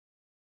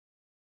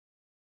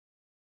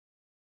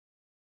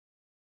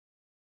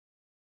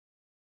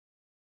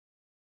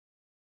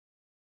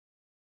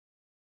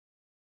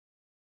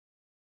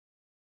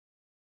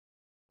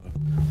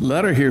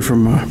letter here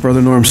from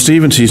Brother Norm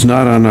Stevens. He's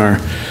not on our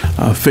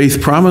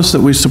faith promise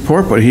that we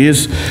support, but he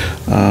is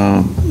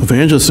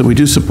evangelist that we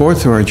do support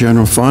through our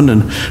general fund,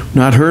 and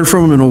not heard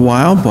from him in a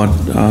while, but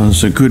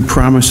it's a good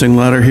promising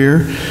letter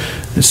here.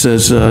 It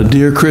says,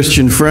 Dear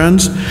Christian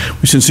friends,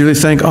 we sincerely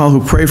thank all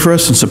who pray for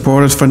us and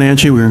support us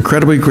financially. We are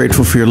incredibly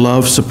grateful for your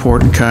love,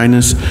 support, and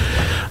kindness.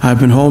 I've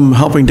been home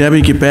helping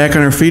Debbie get back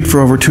on her feet for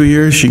over 2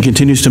 years. She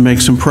continues to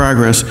make some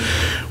progress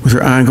with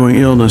her ongoing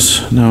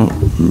illness. Now,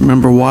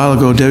 remember a while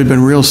ago, Debbie had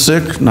been real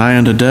sick, nigh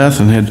unto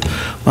death, and had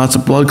lots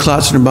of blood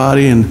clots in her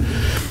body, and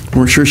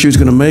weren't sure she was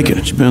going to make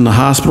it. She'd been in the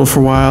hospital for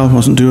a while,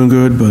 wasn't doing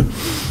good, but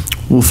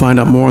we'll find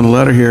out more in the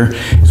letter here.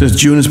 It says,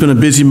 June has been a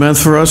busy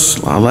month for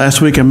us.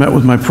 Last week I met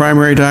with my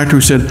primary doctor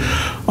who said,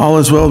 all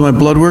is well with my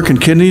blood work and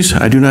kidneys.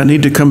 I do not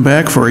need to come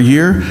back for a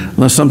year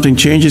unless something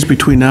changes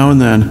between now and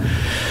then.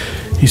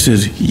 He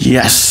says,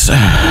 yes.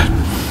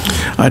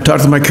 I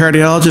talked to my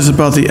cardiologist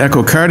about the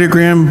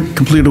echocardiogram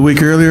completed a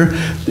week earlier.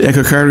 The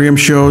echocardiogram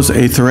shows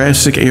a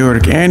thoracic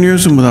aortic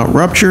aneurysm without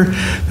rupture.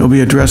 It will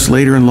be addressed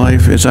later in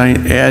life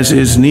as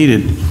is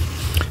needed.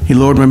 He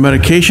lowered my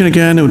medication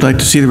again and would like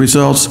to see the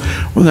results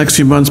over the next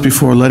few months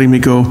before letting me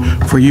go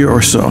for a year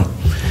or so.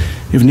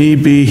 If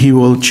need be, he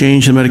will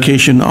change the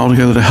medication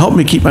altogether to help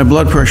me keep my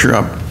blood pressure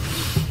up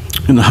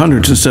in the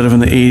hundreds instead of in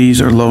the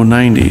 80s or low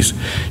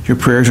 90s. Your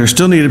prayers are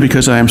still needed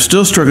because I am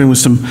still struggling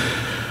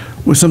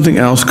with something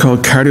else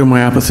called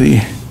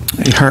cardiomyopathy,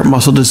 a heart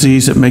muscle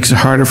disease that makes it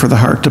harder for the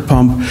heart to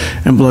pump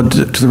and blood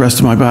to the rest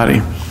of my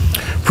body.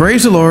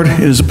 Praise the Lord, it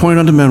is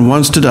appointed unto men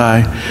once to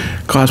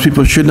die. God's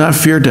people should not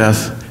fear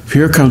death.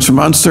 Fear comes from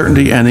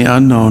uncertainty and the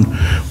unknown.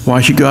 Why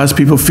should God's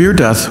people fear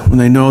death when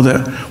they know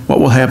that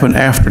what will happen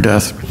after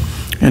death?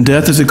 And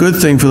death is a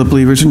good thing for the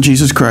believers in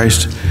Jesus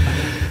Christ.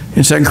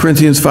 In 2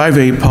 Corinthians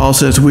 5:8, Paul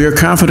says, we are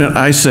confident,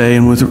 I say,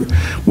 and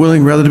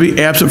willing rather to be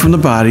absent from the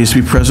body as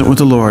to be present with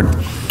the Lord.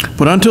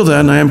 But until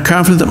then, I am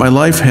confident that my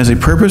life has a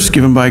purpose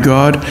given by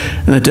God,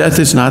 and that death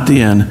is not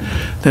the end.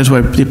 That is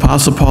why the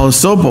Apostle Paul is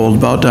so bold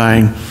about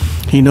dying.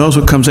 He knows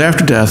what comes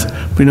after death,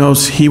 but he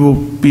knows he will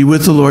be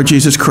with the Lord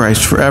Jesus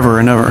Christ forever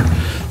and ever.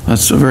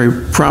 That's a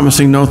very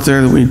promising note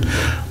there that we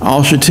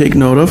all should take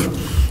note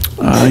of.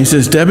 He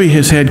says, Debbie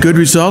has had good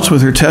results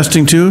with her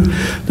testing too.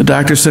 The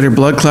doctor said her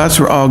blood clots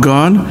were all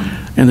gone,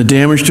 and the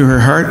damage to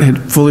her heart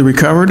had fully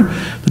recovered.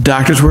 The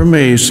doctors were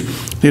amazed.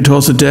 They told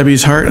us that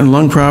Debbie's heart and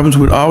lung problems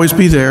would always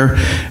be there,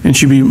 and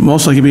she'd be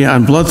most likely be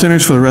on blood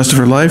thinners for the rest of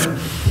her life.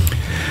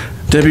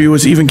 Debbie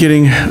was even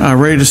getting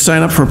ready to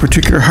sign up for a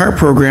particular heart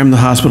program the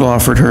hospital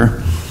offered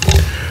her.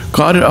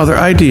 God had other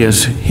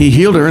ideas. He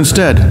healed her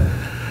instead.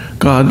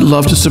 God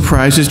loved to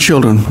surprise his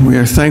children. We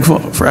are thankful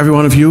for every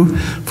one of you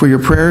for your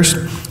prayers.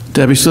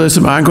 Debbie still has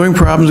some ongoing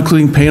problems,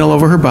 including pain all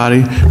over her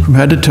body from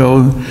head to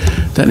toe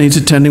that needs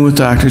attending with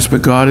doctors,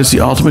 but God is the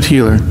ultimate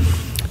healer.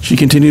 She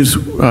continues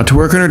to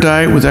work on her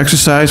diet with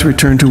exercise,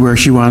 return to where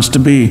she wants to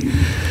be.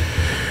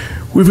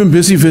 We've been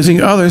busy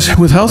visiting others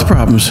with health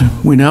problems.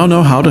 We now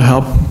know how to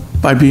help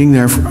by being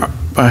there,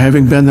 by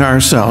having been there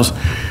ourselves.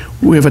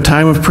 We have a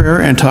time of prayer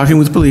and talking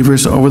with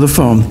believers over the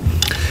phone.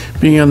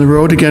 Being on the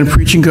road again,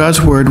 preaching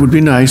God's word would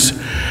be nice.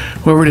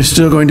 However, it is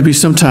still going to be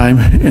some time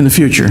in the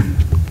future.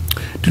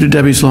 Due to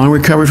Debbie's long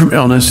recovery from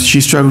illness, she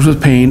struggles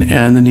with pain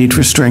and the need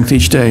for strength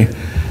each day.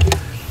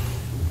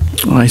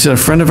 He said a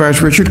friend of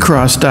ours, Richard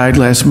Cross, died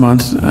last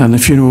month, and the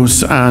funeral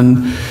was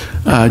on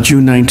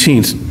June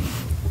 19th.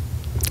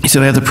 He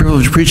said, I had the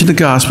privilege of preaching the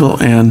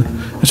gospel and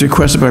as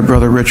requested by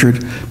Brother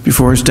Richard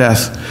before his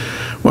death.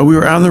 While we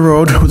were on the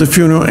road with the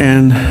funeral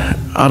and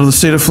out of the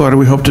state of Florida,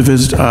 we hope to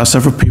visit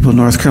several people in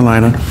North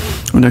Carolina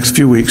in the next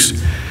few weeks.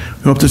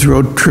 We hope this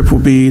road trip will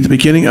be the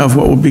beginning of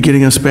what will be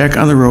getting us back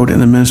on the road in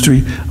the ministry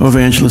of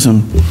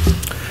evangelism.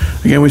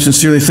 Again, we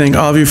sincerely thank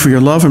all of you for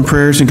your love and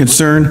prayers and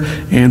concern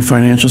and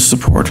financial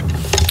support.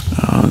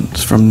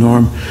 It's from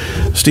Norm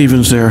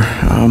Stevens there.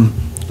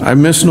 I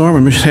miss Norm.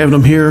 I miss having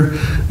him here,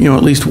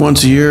 at least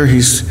once a year.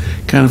 He's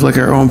kind of like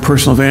our own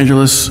personal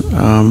evangelist.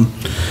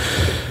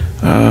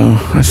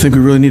 I think we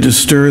really need to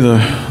stir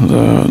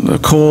the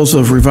coals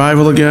of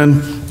revival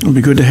again. It would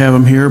be good to have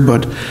him here,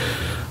 but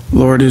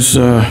Lord is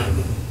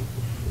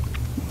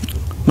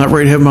not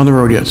ready to have him on the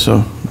road yet,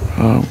 so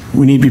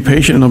we need to be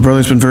patient. And the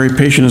brother's been very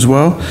patient as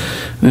well,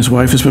 and his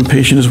wife has been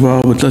patient as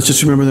well, but let's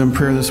just remember them in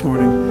prayer this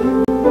morning.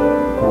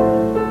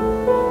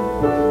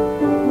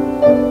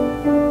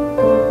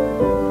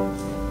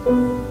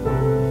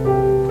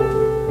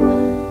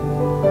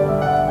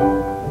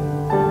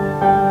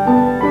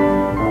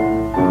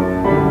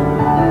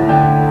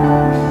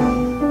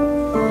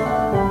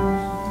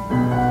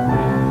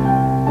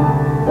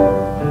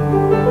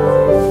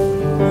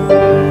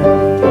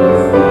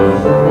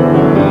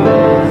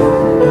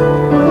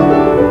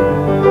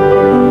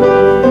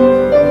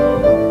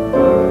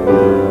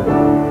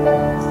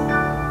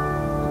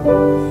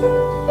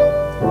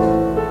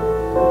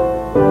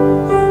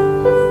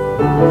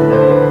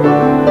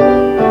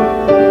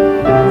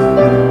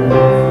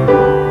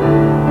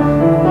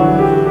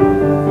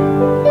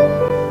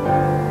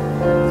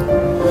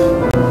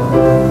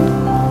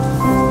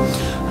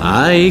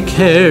 I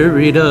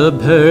carried a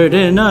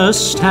burden, a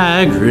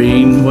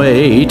staggering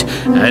weight,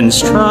 and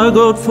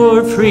struggled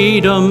for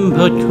freedom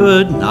but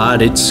could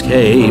not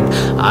escape.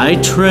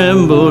 I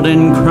trembled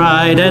and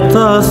cried at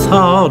the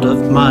thought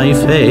of my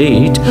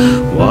fate.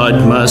 What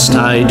must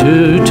I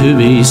do to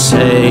be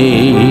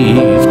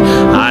saved?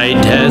 I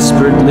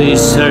desperately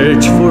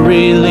searched for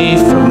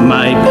relief from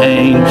my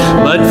pain,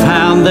 but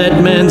found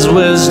that men's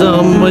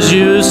wisdom was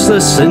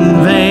useless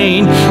and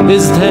vain.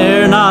 Is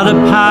there not a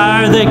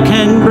power that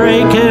can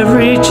break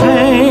every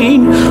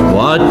chain?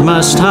 What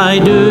must I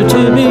do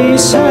to be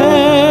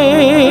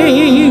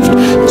saved?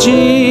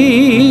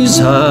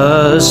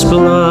 Jesus'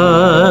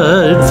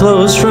 blood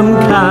flows from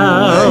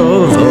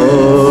Calvary,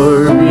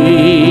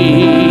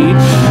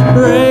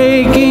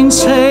 breaking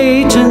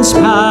Satan's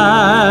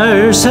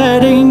power,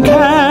 setting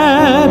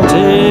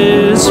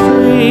captives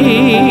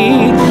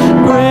free.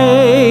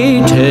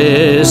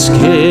 Greatest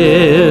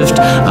gift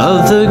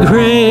of the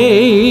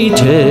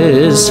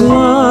greatest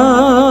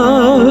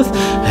love,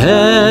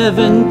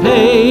 heaven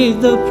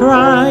paid the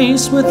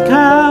price with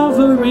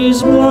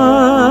Calvary's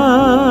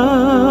blood.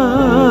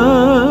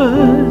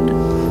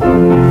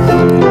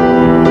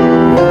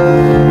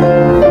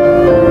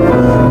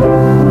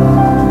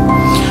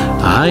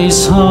 I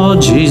saw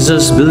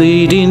Jesus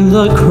bleeding,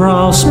 the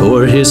cross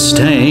bore his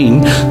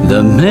stain.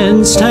 The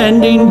men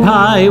standing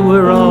by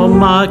were all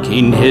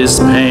mocking his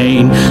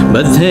pain.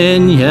 But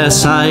then,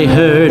 yes, I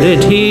heard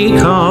it, he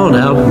called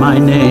out my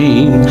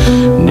name.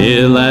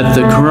 Kneel at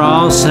the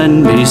cross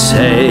and be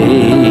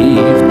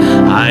saved.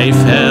 I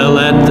fell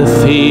at the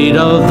feet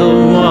of the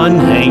one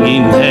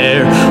hanging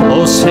there.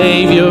 Oh,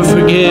 Savior,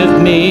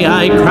 forgive me,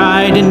 I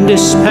cried in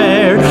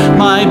despair.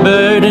 My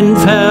burden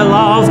fell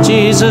off,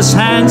 Jesus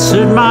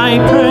answered my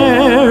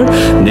prayer.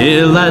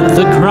 Kneel at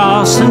the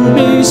cross and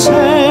be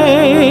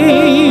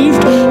saved.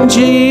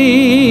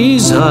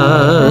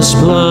 Jesus'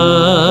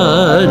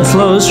 blood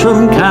flows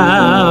from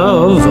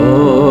Calvary,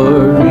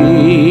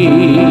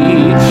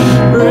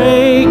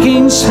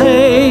 breaking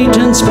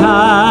Satan's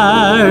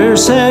power,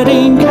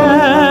 setting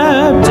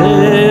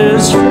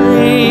captives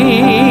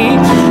free.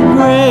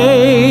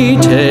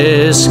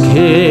 Greatest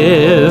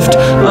gift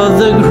of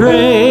the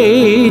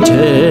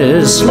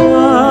greatest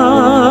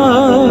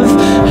love,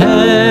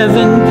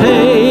 heaven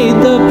paid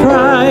the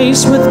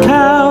price with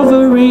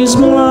Calvary's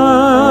blood.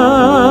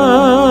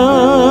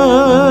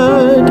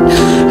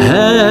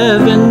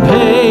 Heaven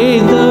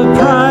paid the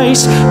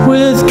price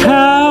with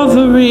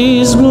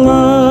Calvary's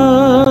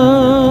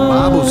blood.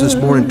 Bibles this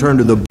morning, turn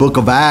to the book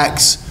of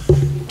Acts,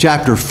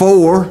 chapter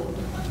 4.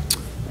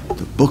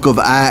 The book of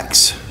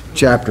Acts,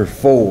 chapter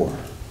 4.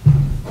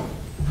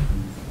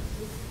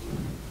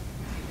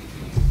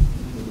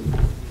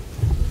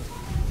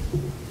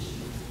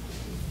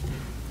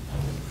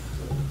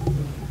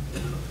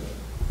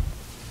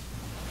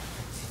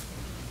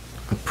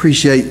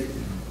 Appreciate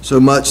so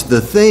much the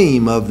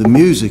theme of the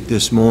music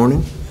this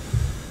morning.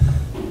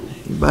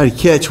 Anybody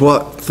catch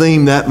what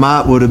theme that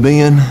would have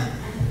been?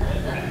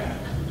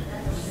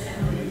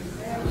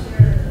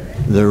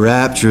 The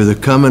rapture, the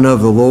coming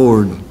of the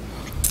Lord.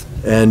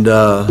 And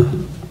how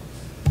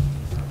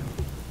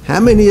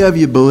many of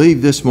you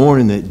believe this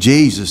morning that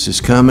Jesus is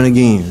coming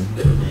again?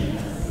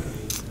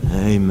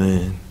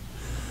 Amen.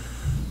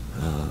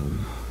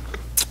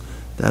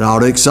 That ought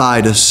to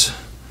excite us.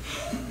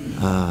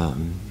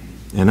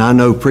 And I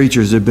know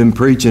preachers have been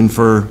preaching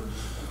for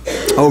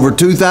over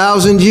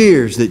 2,000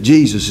 years that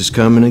Jesus is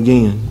coming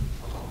again.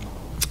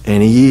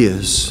 And He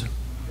is.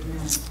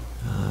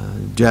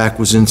 Jack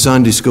was in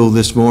Sunday school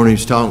this morning. He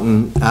was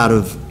talking out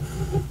of,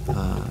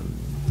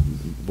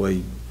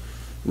 we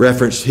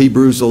referenced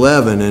Hebrews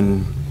 11,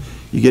 and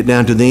you get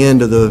down to the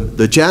end of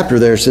the chapter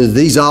there. It says,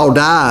 these all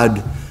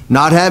died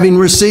not having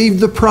received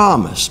the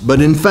promise,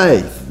 but in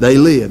faith they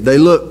lived. They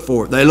looked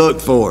for it. They looked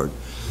for it.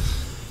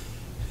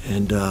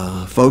 And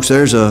folks,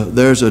 there's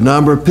a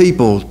number of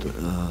people,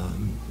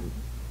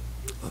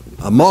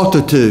 a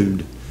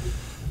multitude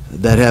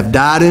that have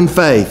died in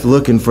faith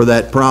looking for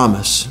that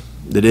promise.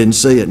 They didn't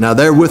see it. Now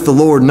they're with the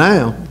Lord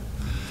now.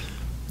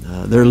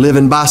 They're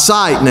living by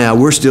sight now.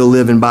 We're still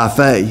living by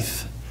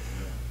faith.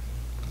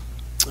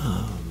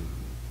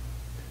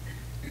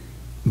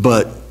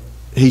 But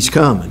He's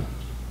coming.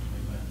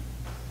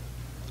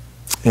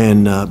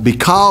 And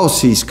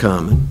because He's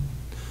coming,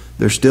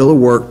 there's still a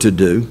work to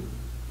do.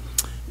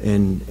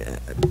 And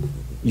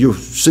you'll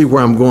see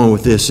where I'm going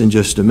with this in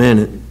just a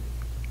minute.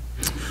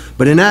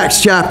 But in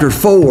Acts chapter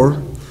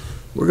 4,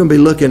 we're going to be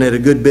looking at a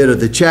good bit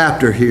of the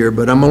chapter here,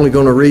 but I'm only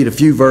going to read a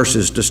few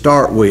verses to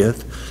start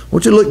with. I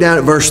want you to look down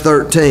at verse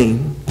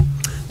 13.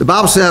 The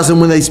Bible says,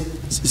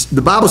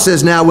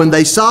 now when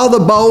they saw the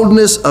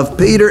boldness of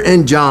Peter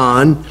and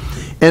John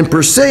and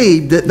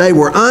perceived that they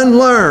were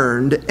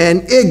unlearned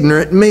and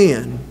ignorant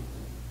men.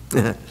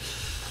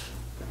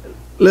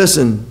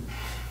 Listen.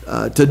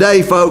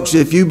 Today, folks,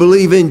 if you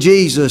believe in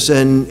Jesus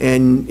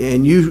and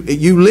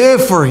you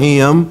live for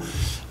Him,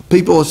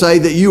 people will say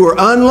that you are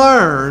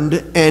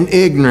unlearned and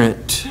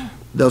ignorant.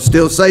 They'll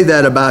still say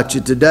that about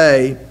you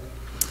today.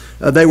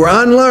 They were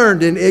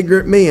unlearned and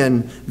ignorant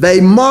men. They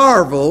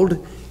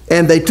marveled,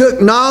 and they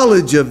took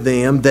knowledge of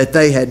them that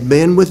they had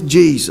been with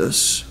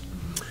Jesus.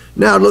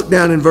 Now look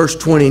down in verse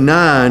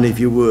 29, if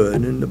you would.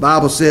 And the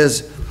Bible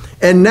says,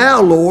 "And now,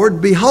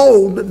 Lord,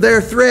 behold their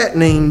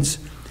threatenings,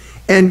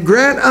 and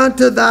grant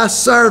unto thy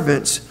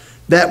servants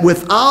that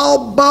with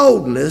all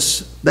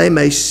boldness they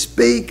may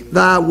speak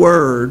thy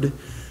word."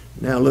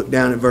 Now look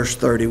down at verse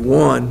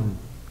 31.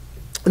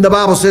 And the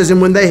Bible says,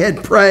 "And when they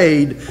had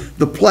prayed,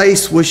 the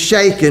place was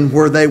shaken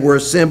where they were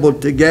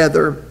assembled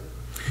together.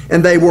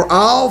 And they were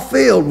all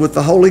filled with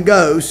the Holy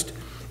Ghost,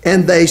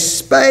 and they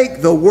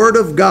spake the word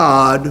of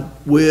God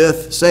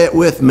with," say it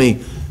with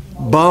me,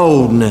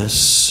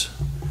 "boldness."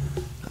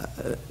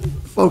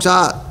 Folks,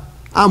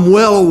 I'm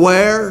well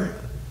aware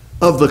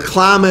of the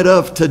climate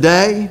of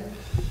today.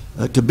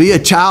 To be a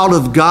child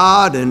of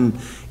God and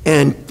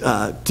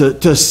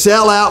to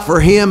sell out for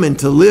Him and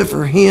to live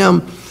for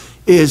Him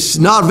is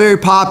not a very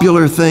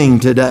popular thing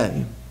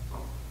today.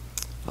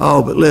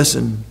 Oh, but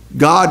listen,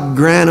 God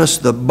grant us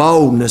the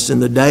boldness in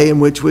the day in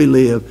which we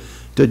live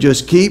to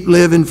just keep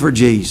living for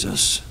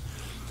Jesus.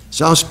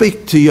 So I'll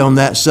speak to you on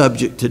that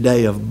subject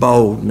today of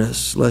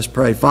boldness. Let's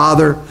pray.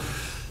 Father,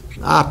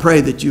 I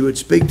pray that you would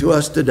speak to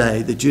us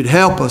today, that you'd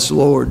help us,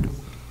 Lord,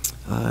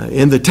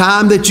 in the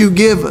time that you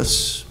give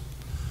us.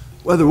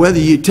 Whether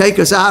you take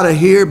us out of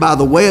here by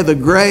the way of the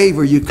grave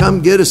or you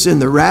come get us in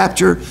the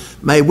rapture,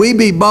 may we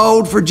be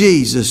bold for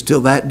Jesus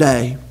till that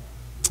day.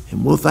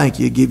 And we'll thank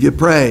you, give you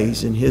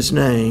praise in His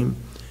name.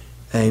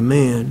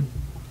 Amen.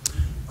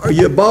 Are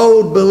you a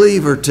bold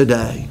believer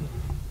today?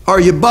 Are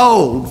you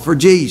bold for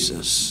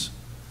Jesus?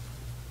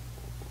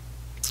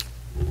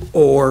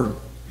 Or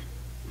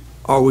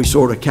are we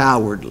sort of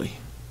cowardly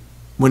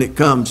when it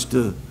comes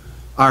to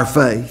our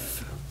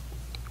faith?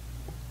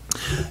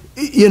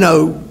 You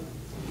know,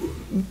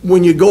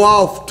 when you go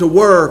off to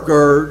work,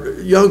 or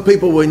young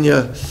people, when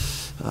you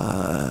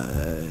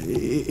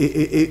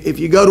if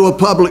you go to a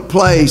public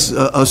place,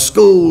 a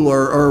school,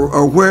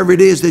 or wherever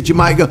it is that you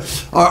might go,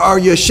 are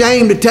you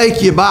ashamed to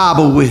take your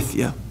Bible with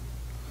you?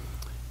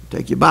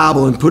 Take your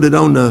Bible and put it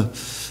on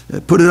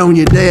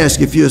your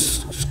desk if you're a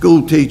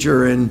school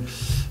teacher, and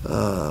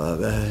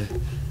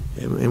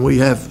we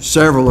have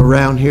several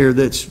around here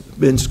that's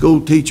been school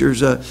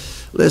teachers.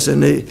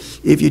 Listen,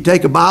 if you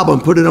take a Bible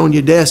and put it on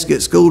your desk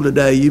at school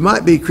today, you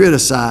might be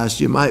criticized.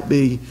 You might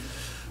be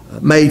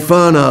made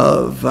fun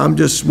of. I'm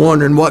just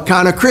wondering, what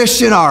kind of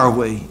Christian are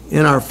we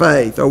in our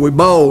faith? Are we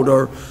bold,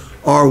 or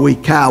are we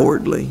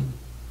cowardly?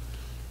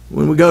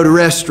 When we go to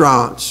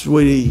restaurants,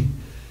 do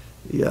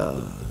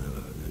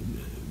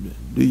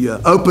you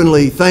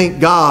openly thank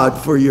God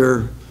for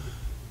your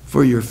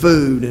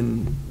food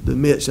in the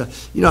midst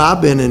of, you know,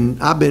 I've been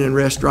in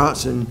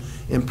restaurants and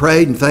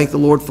prayed and thanked the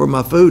Lord for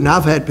my food, and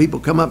I've had people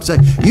come up and say,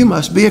 "You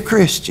must be a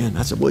Christian."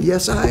 I said, "Well,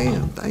 yes, I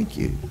am. Thank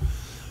you."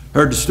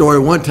 Heard the story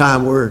one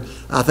time where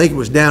I think it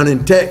was down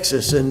in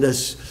Texas, and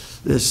this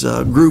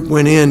group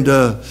went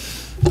into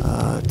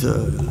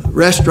to a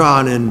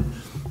restaurant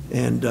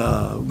and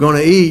going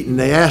to eat, and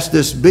they asked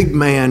this big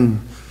man,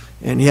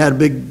 and he had a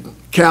big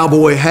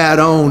cowboy hat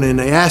on, and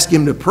they asked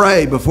him to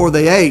pray before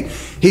they ate.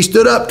 He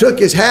stood up, took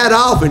his hat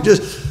off, and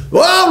just,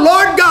 "Well,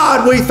 Lord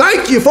God, we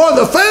thank you for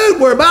the food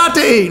we're about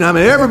to eat." And I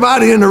mean,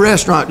 everybody in the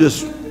restaurant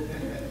just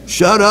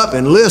shut up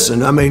and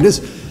listened. I mean,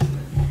 this.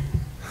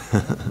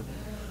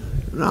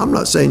 I'm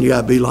not saying you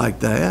got to be like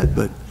that,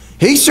 but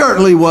he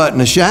certainly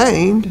wasn't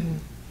ashamed.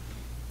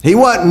 He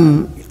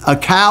wasn't a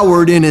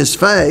coward in his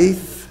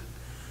faith.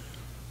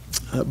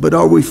 But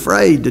are we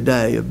afraid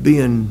today of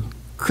being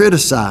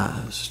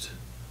criticized,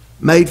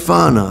 made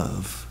fun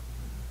of?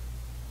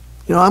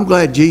 You know, I'm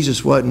glad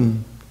Jesus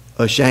wasn't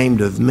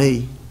ashamed of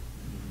me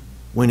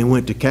when he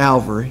went to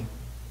Calvary.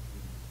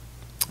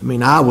 I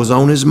mean, I was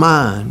on his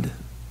mind.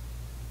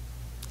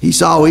 He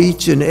saw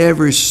each and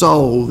every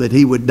soul that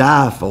he would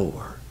die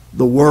for,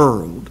 the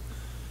world.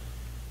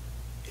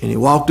 And he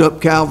walked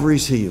up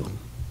Calvary's hill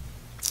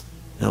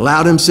and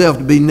allowed himself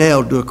to be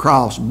nailed to a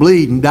cross,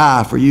 bleed and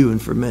die for you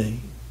and for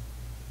me.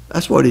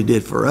 That's what he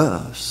did for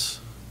us.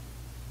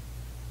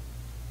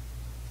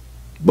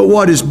 But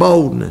what is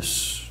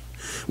boldness?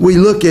 We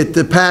look at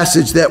the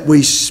passage that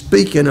we're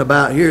speaking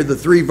about here, the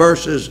 3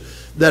 verses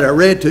that I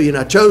read to you, and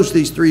I chose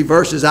these 3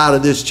 verses out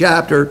of this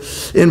chapter.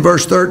 In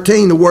verse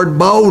 13, the word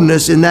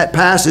boldness in that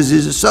passage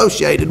is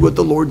associated with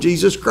the Lord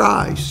Jesus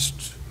Christ.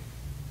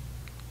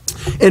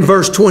 In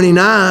verse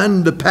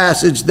 29, the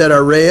passage that I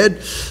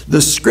read,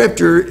 the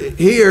scripture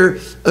here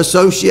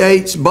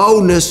associates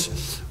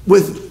boldness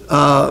with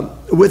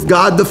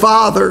God the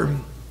Father.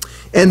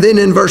 And then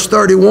in verse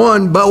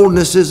 31,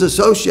 boldness is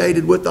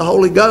associated with the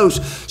Holy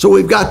Ghost. So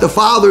we've got the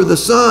Father, the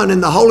Son,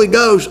 and the Holy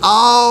Ghost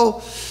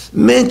all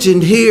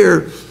mentioned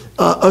here,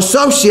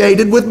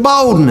 associated with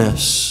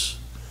boldness.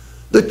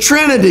 The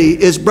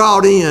Trinity is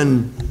brought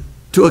in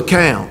to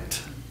account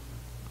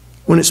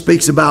when it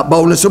speaks about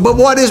boldness. So, but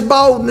what is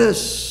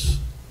boldness?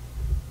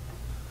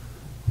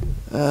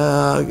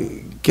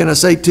 Can I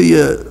say to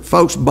you,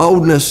 folks,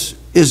 boldness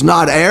is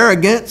not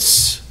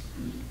arrogance.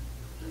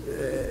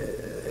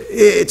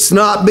 It's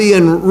not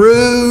being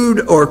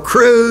rude or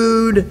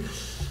crude.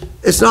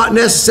 It's not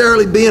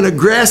necessarily being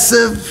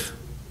aggressive.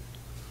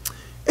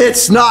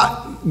 It's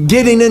not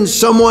getting in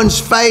someone's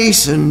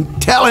face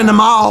and telling them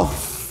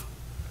off.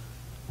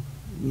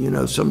 You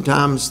know,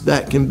 sometimes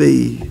that can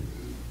be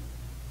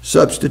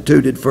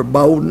substituted for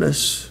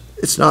boldness.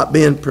 It's not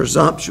being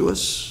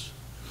presumptuous.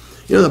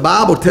 You know, the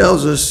Bible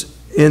tells us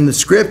in the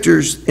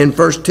Scriptures in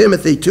 1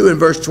 Timothy 2 and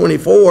verse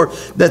 24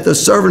 that the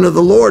servant of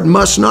the Lord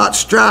must not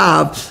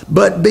strive,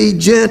 but be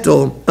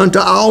gentle unto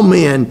all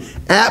men,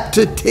 apt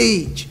to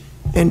teach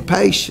and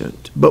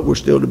patient. But we're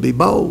still to be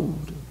bold.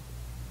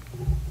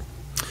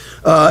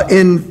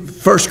 In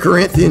 1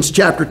 Corinthians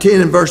chapter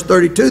 10 and verse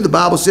 32, the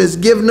Bible says,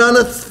 give none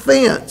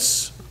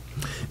offense,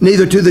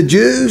 neither to the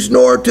Jews,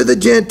 nor to the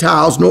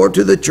Gentiles, nor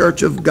to the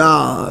church of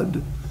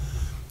God.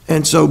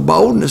 And so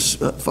boldness,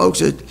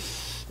 folks,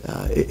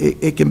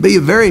 it can be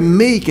a very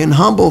meek and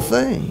humble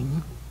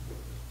thing.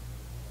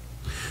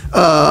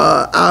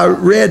 I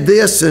read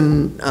this,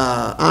 and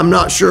I'm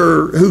not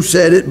sure who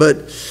said it, but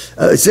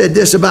it said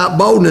this about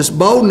boldness.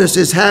 Boldness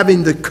is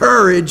having the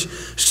courage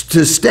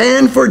to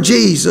stand for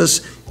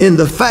Jesus in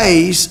the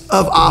face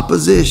of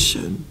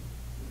opposition.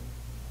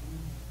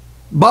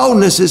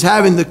 Boldness is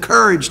having the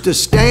courage to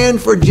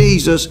stand for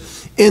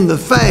Jesus in the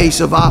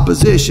face of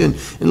opposition.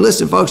 And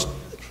listen, folks,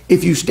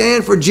 if you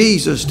stand for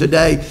Jesus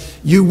today,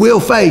 you will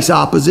face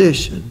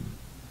opposition.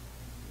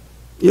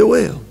 You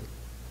will.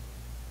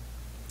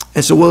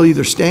 And so we'll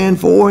either stand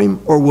for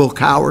Him or we'll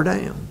cower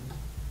down.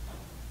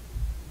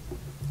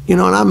 You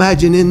know, and I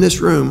imagine in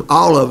this room,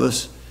 all of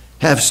us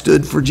have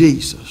stood for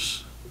Jesus.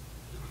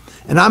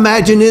 And I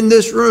imagine in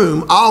this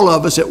room, all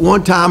of us at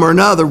one time or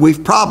another,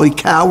 we've probably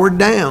cowered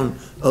down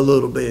a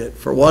little bit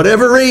for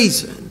whatever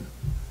reason.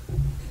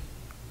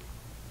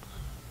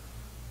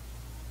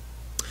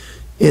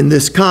 In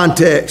this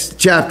context,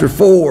 chapter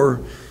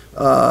 4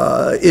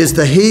 is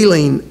the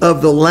healing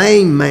of the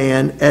lame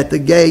man at the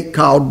gate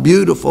called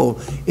Beautiful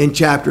in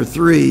chapter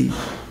 3.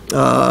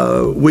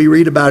 We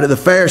read about it. The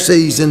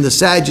Pharisees and the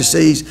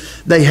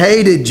Sadducees, they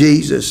hated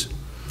Jesus,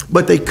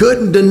 but they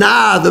couldn't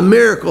deny the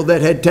miracle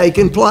that had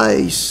taken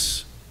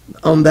place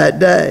on that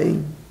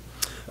day.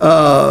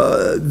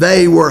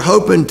 They were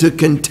hoping to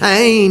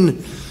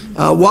contain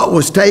what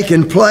was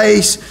taking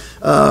place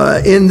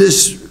in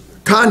this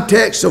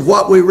context of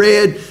what we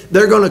read.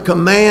 They're going to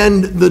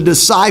command the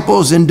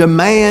disciples and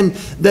demand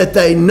that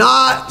they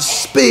not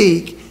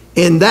speak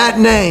in that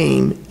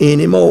name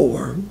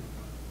anymore.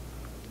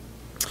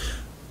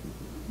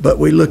 But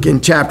we look in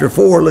chapter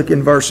 4, look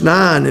in verse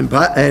 9, and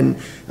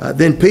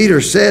then Peter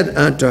said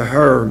unto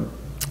her,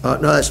 no,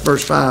 that's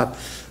verse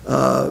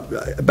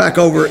 5, back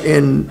over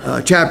in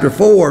chapter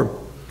 4,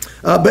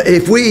 but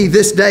if we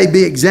this day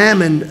be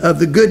examined of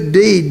the good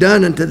deed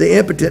done unto the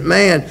impotent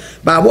man,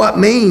 by what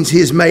means he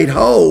is made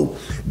whole,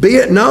 be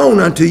it known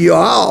unto you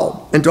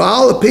all, and to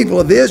all the people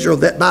of Israel,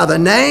 that by the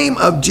name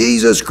of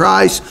Jesus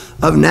Christ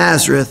of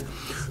Nazareth,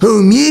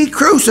 whom ye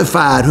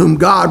crucified, whom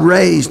God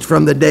raised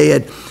from the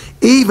dead,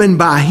 even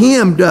by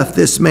him doth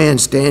this man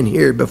stand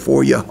here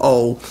before you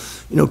whole.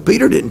 You know,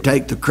 Peter didn't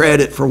take the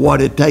credit for what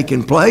had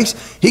taken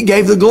place. He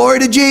gave the glory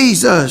to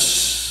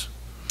Jesus.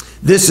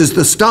 This is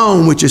the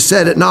stone which is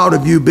set at naught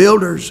of you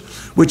builders,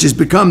 which has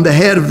become the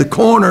head of the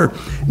corner.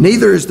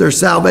 Neither is there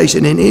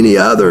salvation in any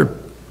other,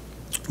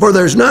 for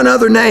there's none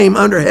other name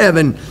under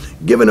heaven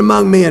given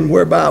among men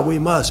whereby we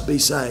must be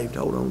saved.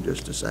 Hold on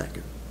just a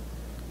second.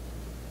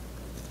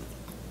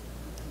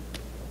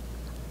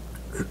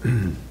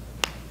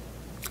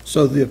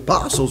 So the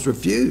apostles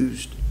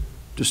refused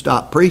to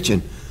stop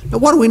preaching. Now,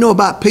 what do we know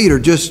about Peter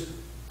just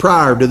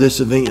prior to this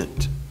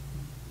event?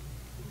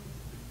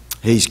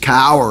 He's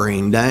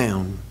cowering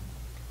down.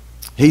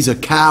 He's a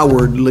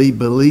cowardly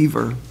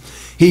believer.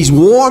 He's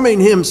warming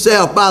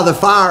himself by the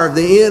fire of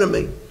the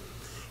enemy.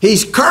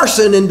 He's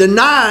cursing and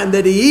denying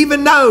that he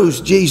even knows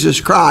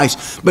Jesus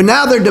Christ. But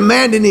now they're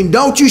demanding him,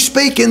 don't you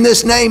speak in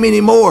this name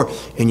anymore.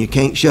 And you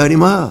can't shut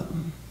him up.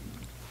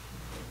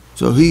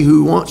 So he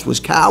who once was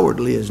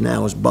cowardly is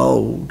now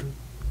bold.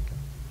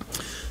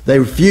 They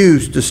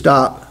refuse to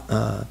stop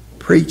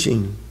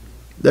preaching.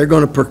 They're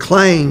going to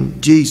proclaim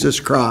Jesus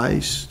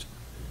Christ.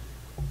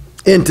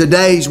 In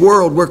today's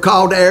world, we're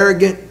called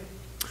arrogant.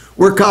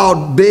 We're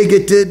called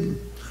bigoted.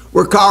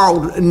 We're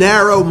called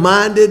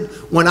narrow-minded.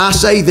 When I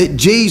say that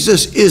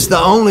Jesus is the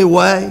only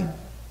way.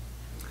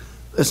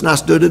 Listen, I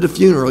stood at a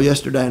funeral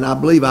yesterday, and I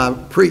believe I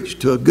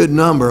preached to a good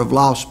number of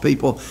lost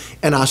people.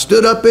 And I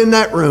stood up in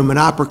that room and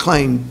I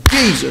proclaimed,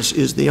 Jesus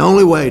is the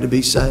only way to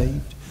be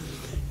saved.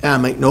 And I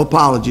make no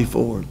apology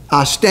for it.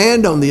 I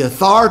stand on the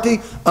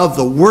authority of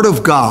the Word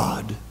of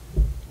God.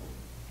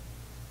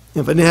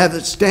 If I didn't have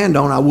it to stand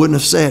on, I wouldn't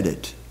have said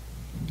it.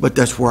 But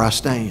that's where I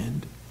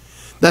stand.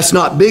 That's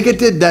not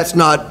bigoted. That's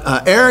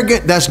not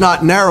arrogant. That's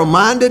not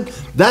narrow-minded.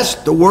 That's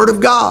the Word of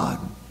God.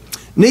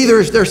 Neither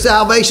is there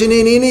salvation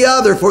in any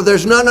other, for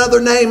there's none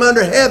other name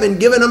under heaven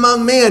given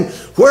among men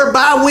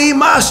whereby we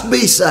must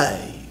be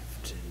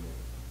saved.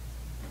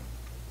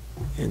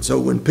 And so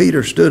when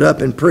Peter stood up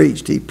and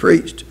preached, he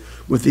preached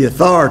with the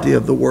authority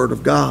of the Word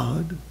of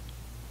God.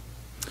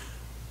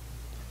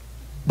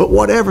 But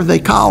whatever they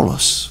call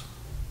us,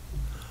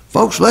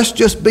 folks, let's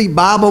just be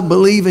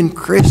Bible-believing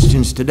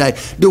Christians today.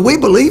 Do we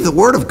believe the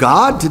Word of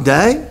God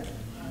today?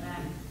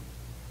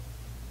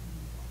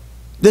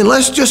 Then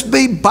let's just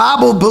be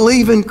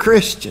Bible-believing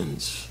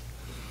Christians.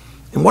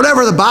 And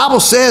whatever the Bible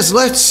says,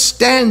 let's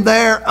stand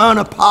there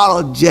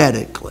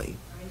unapologetically.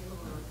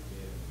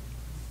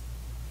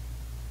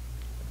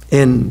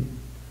 In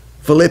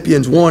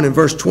Philippians 1 and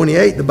verse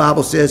 28, the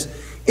Bible says,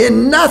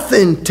 "In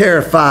nothing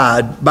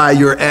terrified by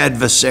your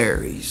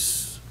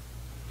adversaries,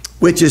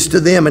 which is to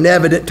them an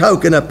evident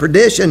token of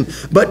perdition,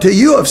 but to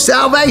you of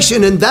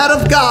salvation and that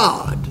of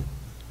God."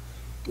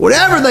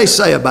 Whatever they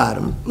say about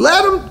them,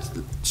 let them,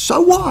 so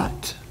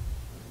what?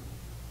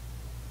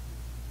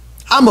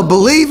 I'm a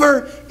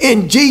believer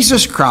in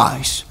Jesus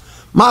Christ.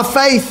 My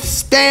faith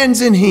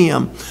stands in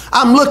Him.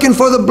 I'm looking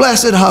for the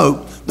blessed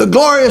hope, the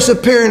glorious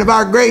appearing of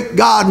our great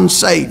God and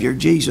Savior,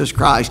 Jesus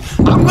Christ.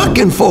 I'm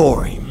looking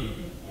for Him.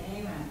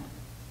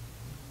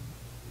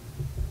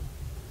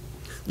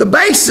 The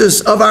basis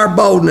of our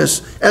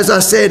boldness, as I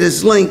said,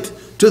 is linked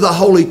to the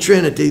Holy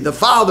Trinity, the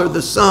Father,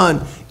 the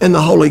Son, and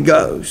the Holy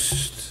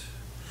Ghost.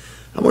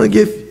 I want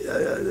to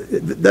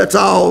give, that's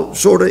all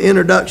sort of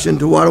introduction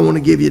to what I want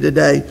to give you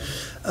today.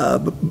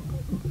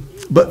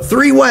 But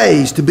 3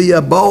 ways to be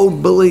a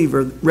bold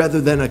believer rather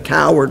than a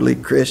cowardly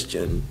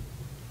Christian.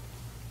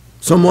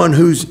 Someone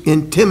who's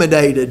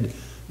intimidated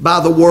by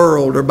the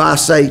world or by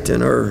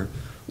Satan or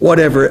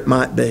whatever it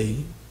might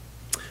be.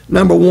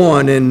 Number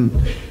 1, and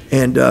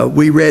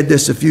we read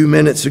this a few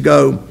minutes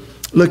ago.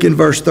 Look in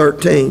verse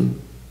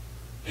 13.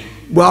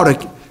 We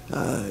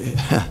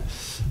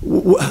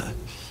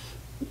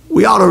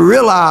ought to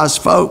realize,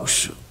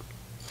 folks,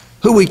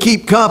 who we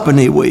keep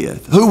company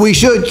with, who we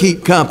should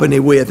keep company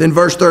with. In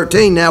verse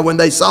 13, now when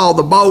they saw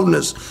the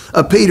boldness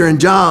of Peter and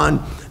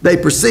John, they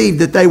perceived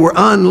that they were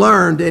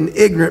unlearned and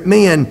ignorant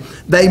men.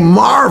 They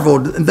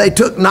marveled, and they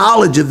took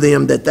knowledge of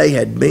them that they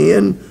had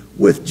been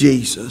with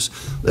Jesus.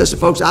 Listen,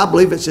 folks, I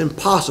believe it's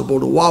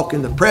impossible to walk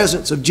in the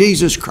presence of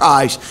Jesus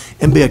Christ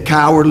and be a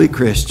cowardly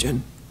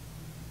Christian.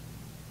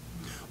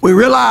 We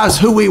realize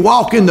who we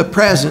walk in the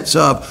presence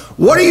of.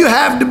 What do you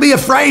have to be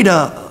afraid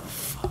of?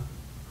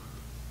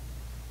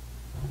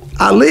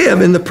 I live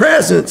in the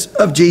presence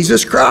of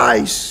Jesus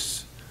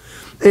Christ.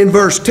 In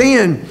verse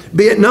 10,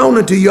 "Be it known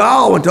unto you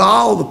all and to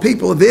all the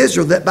people of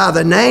Israel that by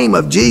the name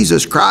of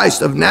Jesus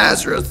Christ of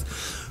Nazareth,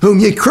 whom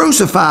ye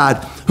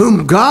crucified,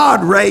 whom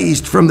God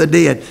raised from the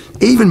dead,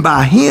 even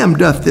by Him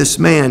doth this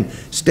man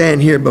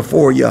stand here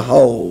before you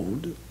whole."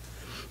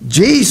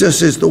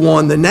 Jesus is the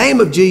one, the name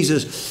of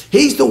Jesus,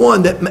 He's the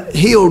one that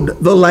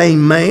healed the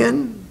lame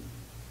man.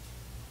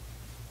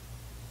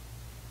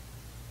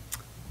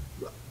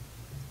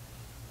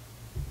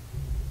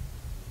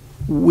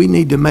 We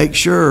need to make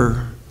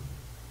sure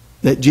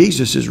that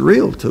Jesus is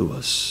real to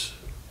us.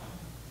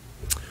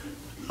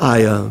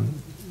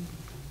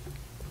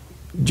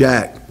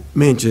 Jack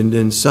mentioned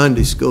in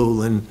Sunday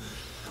school, and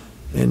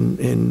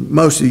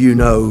most of you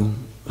know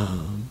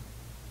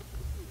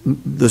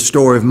the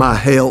story of my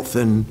health,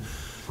 and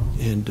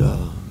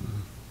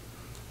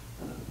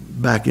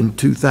back in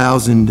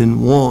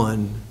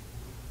 2001,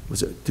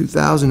 was it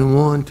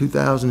 2001,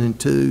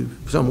 2002,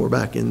 somewhere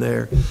back in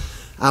there,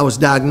 I was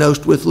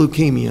diagnosed with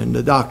leukemia, and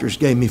the doctors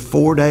gave me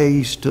 4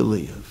 days to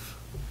live.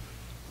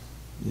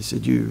 They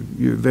said,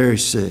 you're very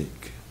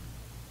sick.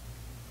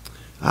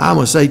 I'm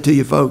going to say to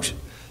you folks,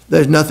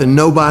 there's nothing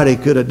nobody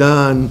could have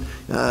done.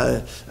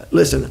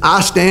 Listen,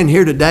 I stand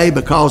here today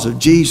because of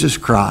Jesus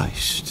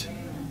Christ.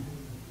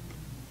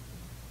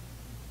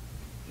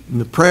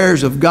 And the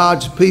prayers of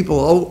God's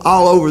people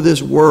all over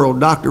this world.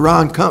 Dr.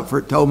 Ron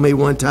Comfort told me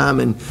one time,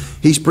 and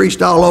he's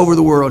preached all over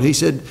the world. He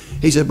said,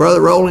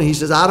 Brother Roland, he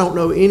says, I don't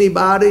know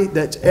anybody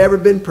that's ever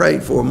been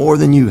prayed for more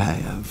than you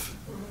have.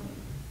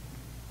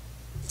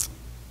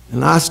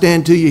 And I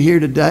stand to you here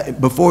today,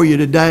 before you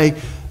today,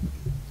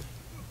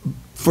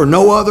 for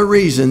no other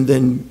reason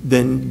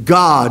than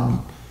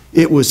God.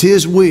 It was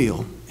His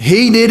will.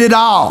 He did it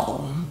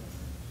all.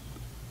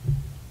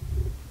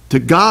 To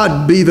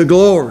God be the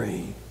glory.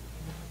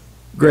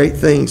 Great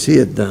things He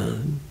had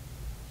done.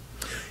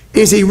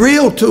 Is He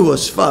real to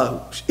us,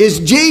 folks? Is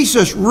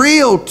Jesus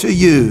real to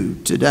you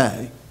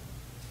today?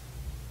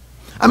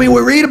 I mean,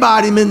 we read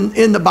about Him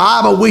in the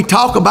Bible. We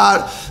talk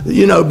about,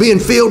 being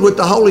filled with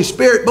the Holy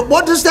Spirit. But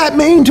what does that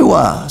mean to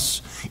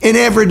us in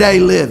everyday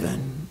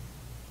living?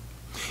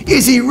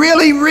 Is He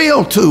really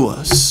real to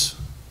us?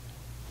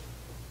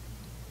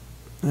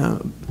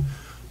 Now,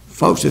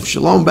 folks, if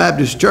Shalom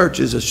Baptist Church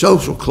is a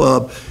social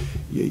club,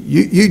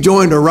 you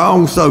joined the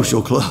wrong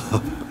social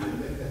club.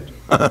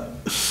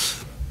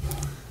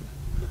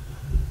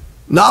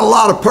 Not a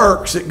lot of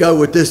perks that go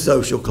with this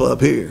social club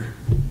here.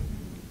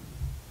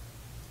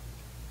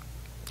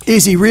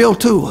 Is He real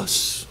to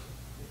us?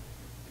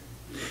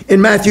 In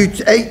Matthew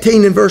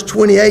 18 and verse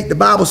 28, the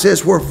Bible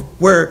says,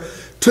 where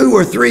 2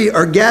 or 3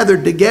 are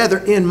gathered together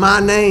in my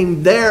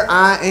name, there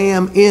I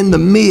am in the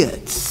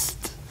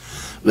midst.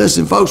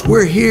 Listen, folks,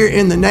 we're here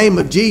in the name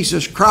of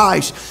Jesus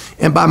Christ.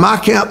 And by my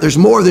count, there's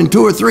more than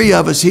 2 or 3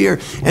 of us here.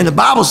 And the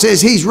Bible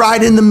says He's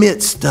right in the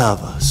midst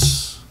of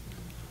us.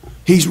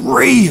 He's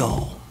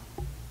real.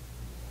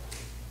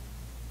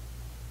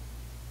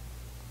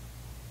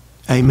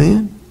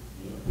 Amen?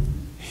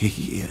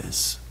 He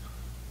is.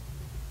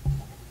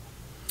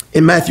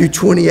 In Matthew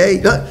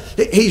 28,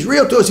 He's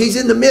real to us. He's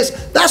in the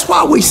midst. That's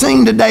why we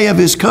sing today of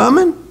His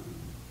coming.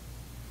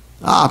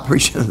 I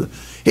appreciate it.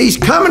 He's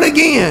coming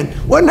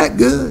again. Wasn't that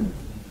good?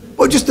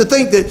 Well, just to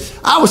think that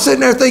I was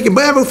sitting there thinking,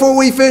 man, before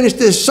we finished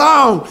this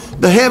song,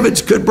 the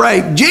heavens could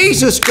break.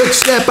 Jesus could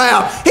step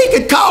out. He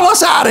could call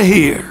us out of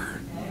here.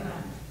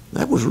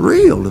 That was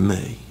real to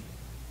me.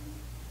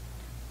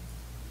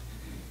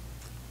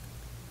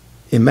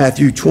 In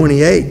Matthew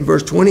 28,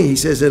 verse 20, He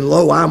says, and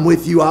lo, I'm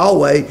with you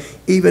always,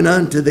 even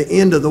unto the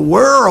end of the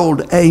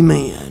world.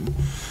 Amen.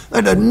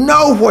 There's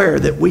nowhere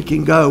that we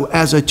can go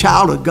as a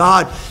child of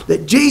God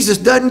that Jesus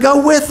doesn't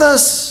go with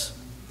us.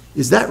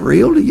 Is that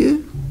real to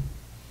you?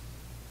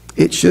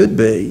 It should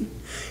be.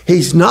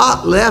 He's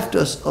not left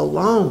us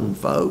alone,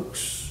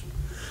 folks.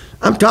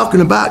 I'm talking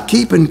about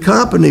keeping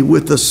company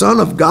with the Son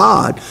of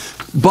God.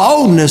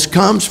 Boldness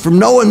comes from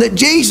knowing that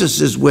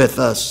Jesus is with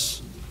us.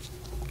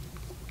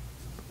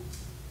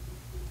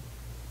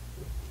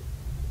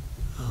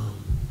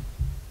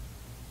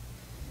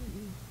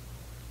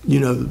 You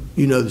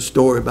know the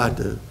story about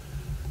the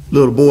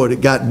little boy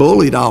that got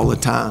bullied all the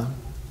time.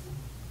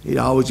 He'd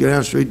always go down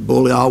the street, the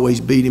bully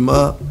always beat him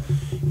up.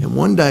 And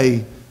one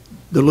day,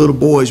 the little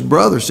boy's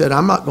brother said,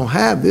 I'm not going to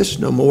have this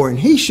no more. And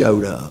he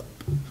showed up.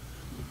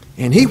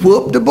 And he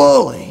whooped the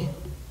bully.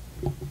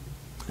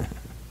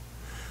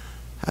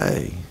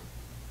 Hey.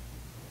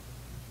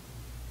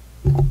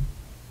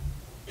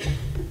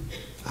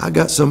 I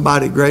got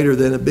somebody greater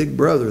than a big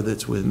brother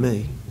that's with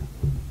me.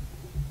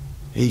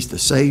 He's the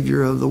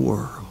Savior of the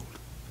world.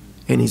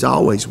 And He's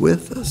always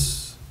with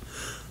us.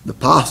 The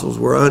apostles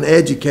were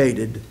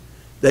uneducated.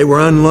 They were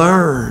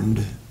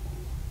unlearned.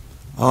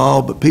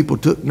 Oh, but people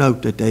took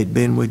note that they'd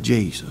been with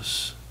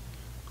Jesus.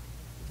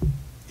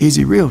 Is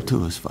He real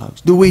to us, folks?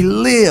 Do we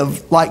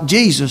live like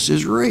Jesus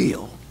is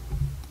real?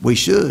 We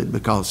should,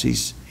 because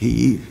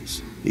He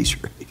is.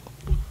 He's real.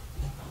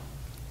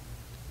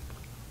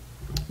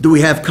 Do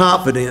we have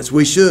confidence?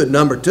 We should.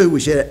 Number 2, we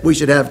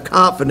should have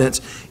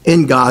confidence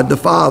in God the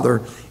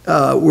Father.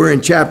 We're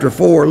in chapter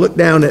 4. Look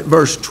down at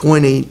verse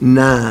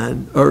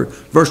 29, or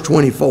verse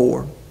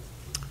 24.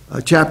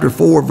 Chapter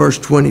 4, verse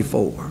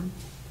 24.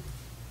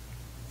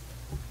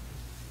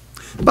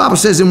 The Bible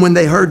says, and when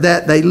they heard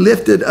that, they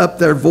lifted up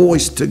their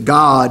voice to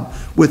God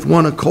with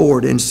one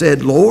accord and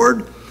said,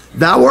 Lord,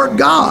 Thou art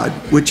God,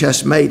 which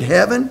hast made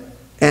heaven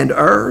and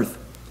earth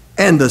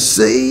and the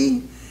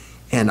sea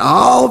and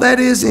all that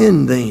is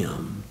in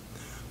them.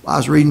 I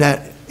was reading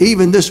that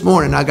even this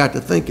morning. I got to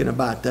thinking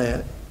about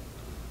that.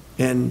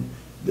 And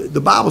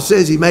the Bible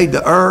says He made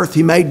the earth,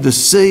 He made the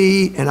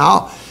sea, and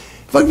all.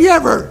 Have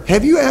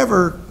you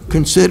ever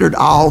considered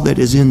all that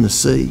is in the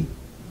sea?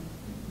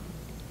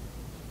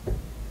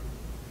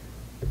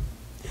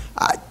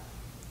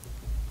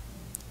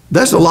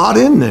 There's a lot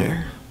in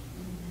there.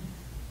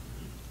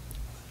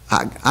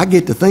 I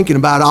get to thinking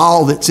about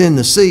all that's in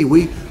the sea.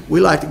 We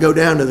like to go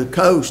down to the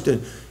coast,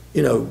 and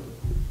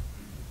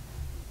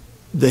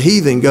the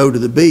heathen go to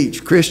the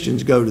beach.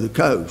 Christians go to the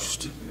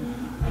coast.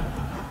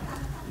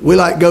 We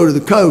like to go to the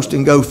coast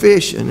and go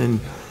fishing,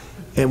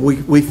 and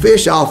we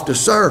fish off the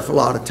surf a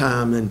lot of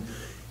time, and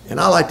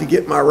I like to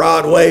get my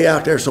rod way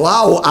out there, so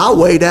I'll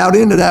wade out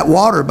into that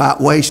water about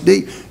waist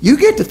deep. You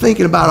get to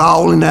thinking about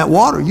all in that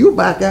water, you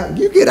back out,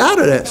 you get out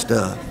of that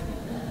stuff.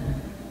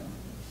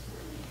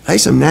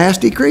 There's some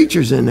nasty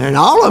creatures in there, and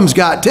all of them's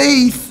got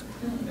teeth.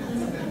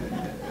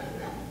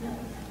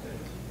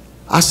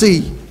 I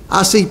see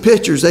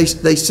pictures.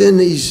 They send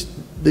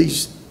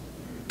these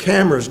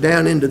cameras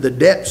down into the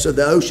depths of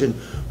the ocean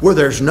where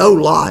there's no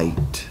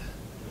light,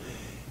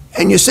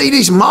 and you see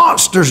these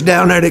monsters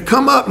down there. They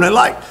come up and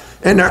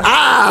and their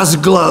eyes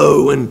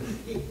glow, and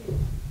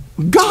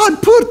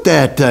God put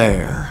that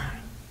there.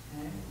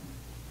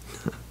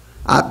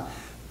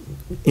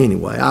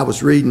 Anyway, I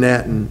was reading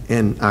that,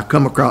 and I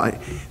come across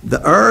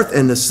the earth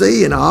and the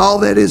sea and all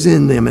that is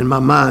in them, and my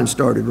mind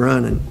started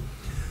running.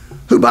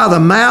 Who by the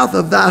mouth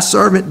of thy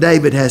servant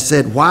David has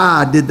said,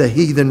 why did the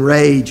heathen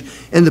rage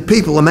and the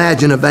people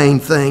imagine a vain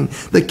thing?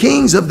 The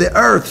kings of the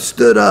earth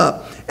stood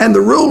up, and the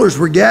rulers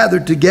were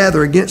gathered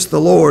together against the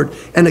Lord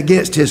and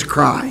against His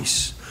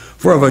Christ.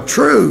 For of a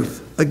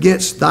truth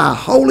against thy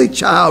holy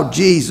child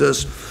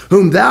Jesus,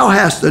 whom thou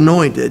hast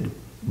anointed,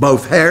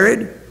 both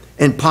Herod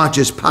and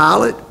Pontius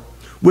Pilate,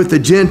 with the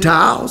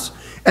Gentiles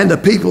and the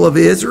people of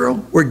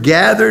Israel, were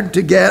gathered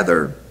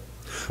together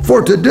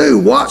for to do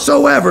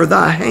whatsoever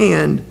thy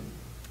hand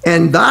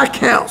and thy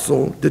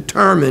counsel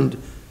determined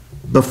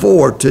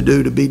before to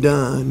do to be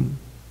done.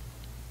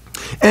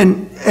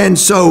 And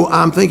so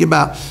I'm thinking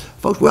about,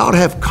 folks, we ought to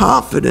have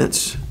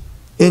confidence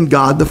in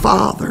God the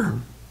Father.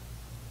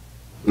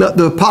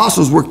 The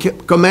apostles were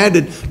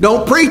commanded,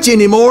 don't preach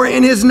anymore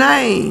in His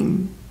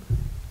name.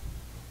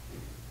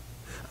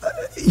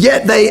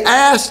 Yet they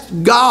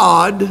asked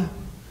God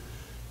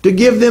to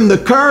give them the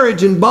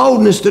courage and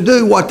boldness to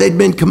do what they'd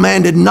been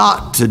commanded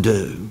not to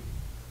do.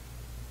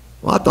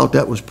 Well, I thought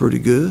that was pretty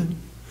good.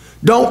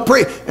 Don't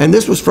preach, and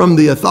this was from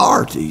the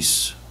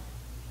authorities.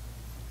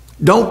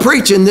 Don't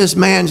preach in this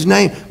man's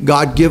name.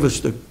 God, give us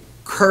the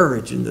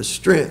courage and the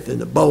strength and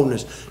the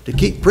boldness to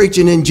keep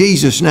preaching in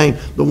Jesus' name,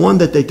 the one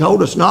that they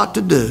told us not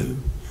to do.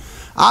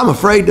 I'm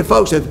afraid that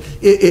folks,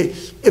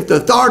 if the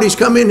authorities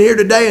come in here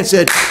today and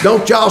said,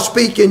 don't y'all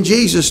speak in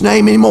Jesus'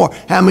 name anymore,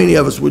 how many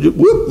of us would,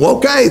 whoop,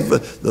 okay,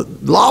 the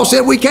law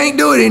said we can't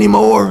do it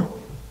anymore.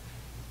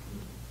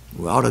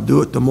 We ought to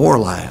do it the more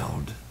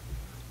loud.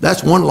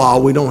 That's one law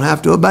we don't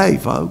have to obey,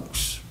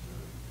 folks.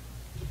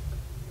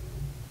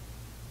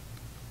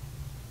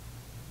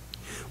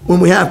 When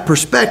we have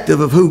perspective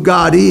of who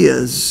God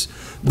is,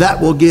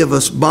 that will give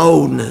us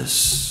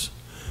boldness.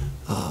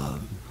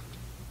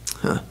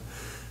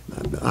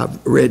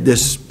 I've read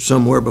this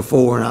somewhere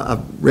before, and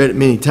I've read it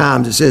many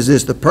times. It says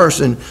this: the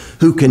person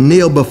who can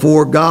kneel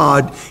before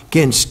God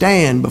can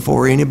stand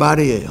before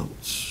anybody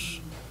else.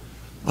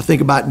 I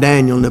think about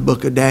Daniel in the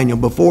book of Daniel.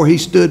 Before he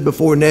stood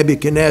before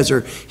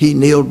Nebuchadnezzar, he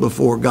kneeled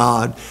before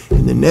God,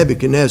 and then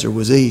Nebuchadnezzar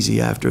was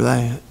easy after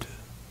that.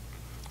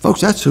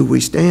 Folks, that's who we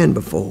stand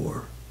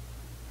before.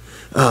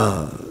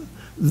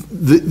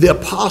 The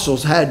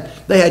apostles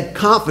had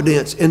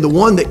confidence in the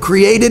one that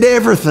created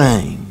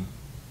everything.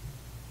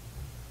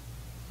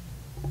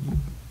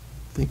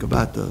 Think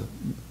about the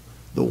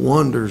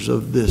wonders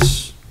of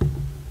this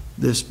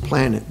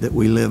planet that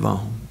we live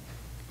on.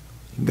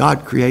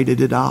 God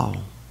created it all.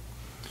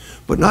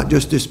 But not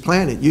just this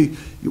planet.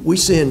 We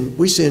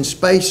send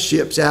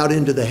spaceships out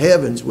into the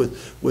heavens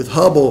with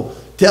Hubble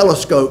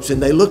telescopes,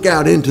 and they look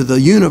out into the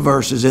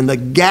universes and the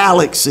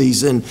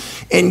galaxies, and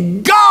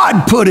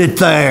God put it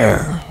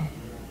there.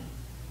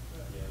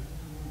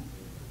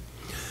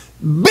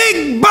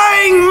 Big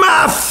bang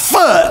my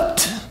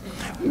foot.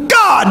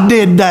 God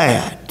did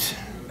that.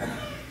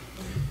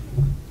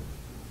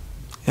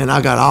 And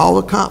I got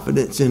all the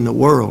confidence in the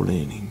world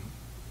in Him.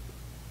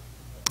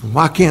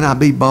 Why can't I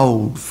be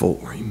bold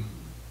for Him?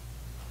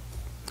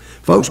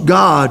 Folks,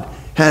 God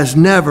has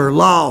never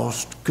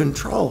lost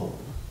control.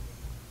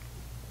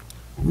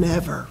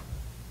 Never.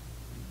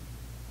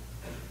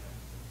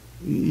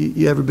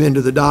 You ever been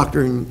to the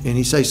doctor and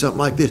he say something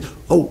like this?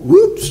 Oh,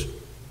 whoops.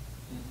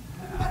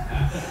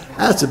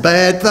 That's a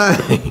bad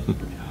thing.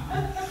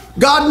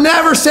 God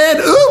never said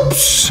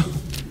oops.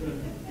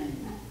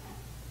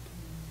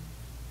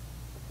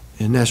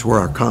 And that's where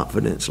our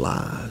confidence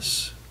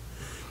lies.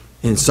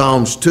 In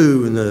Psalms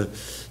 2,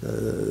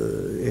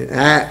 in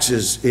Acts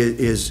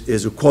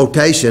is a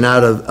quotation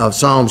out of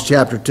Psalms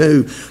chapter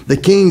 2. The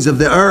kings of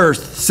the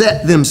earth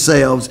set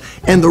themselves,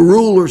 and the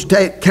rulers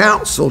take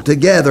counsel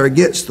together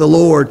against the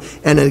Lord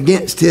and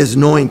against His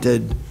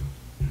anointed.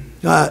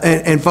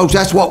 And folks,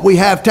 that's what we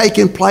have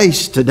taking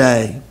place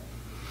today.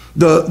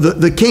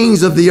 The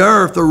kings of the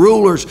earth, the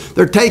rulers,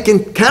 they're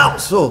taking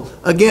counsel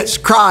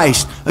against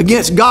Christ,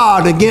 against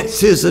God, against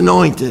His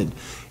anointed.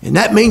 And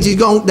that means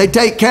they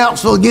take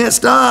counsel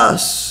against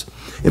us.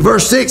 In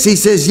verse 6, he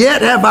says,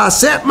 yet have I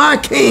set my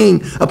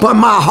king upon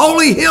my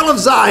holy hill of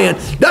Zion.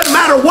 Doesn't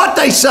matter what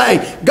they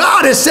say,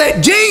 God has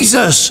set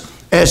Jesus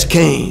as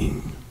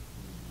king.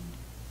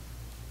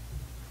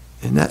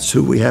 And that's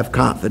who we have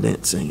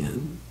confidence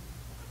in.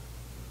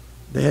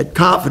 They had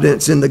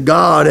confidence in the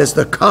God as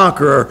the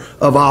conqueror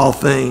of all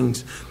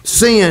things.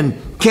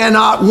 Sin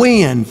cannot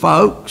win,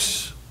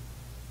 folks.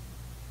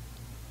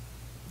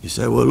 You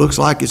say, well, it looks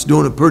like it's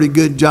doing a pretty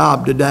good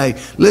job today.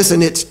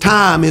 Listen, its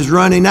time is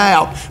running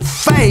out.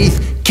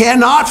 Faith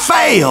cannot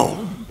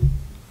fail.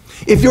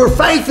 If your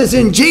faith is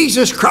in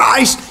Jesus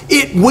Christ,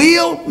 it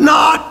will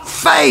not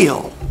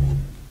fail.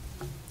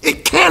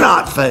 It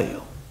cannot fail.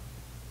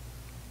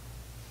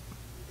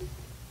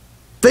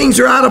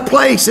 Things are out of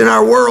place in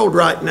our world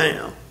right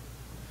now.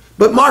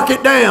 But mark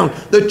it down.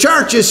 The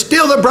church is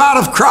still the bride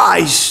of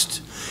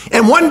Christ.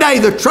 And one day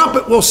the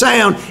trumpet will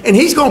sound and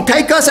He's going to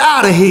take us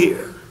out of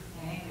here.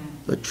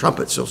 The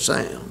trumpets will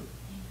sound.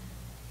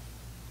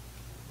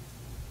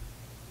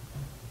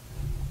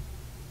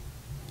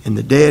 And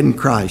the dead in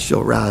Christ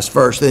shall rise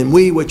first. Then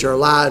we which are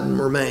alive and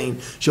remain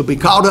shall be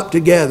caught up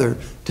together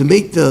to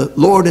meet the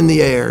Lord in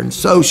the air. And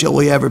so shall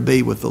we ever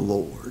be with the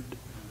Lord.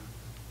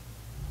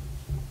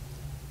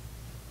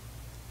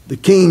 The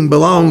King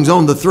belongs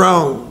on the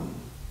throne.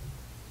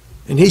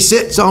 And He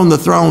sits on the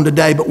throne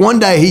today. But one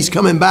day He's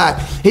coming back.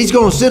 He's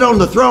going to sit on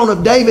the throne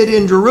of David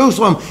in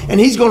Jerusalem.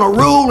 And He's going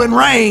to rule and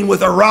reign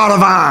with a rod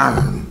of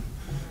iron.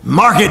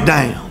 Mark it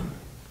down.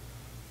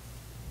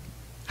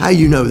 How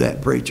you know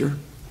that, preacher?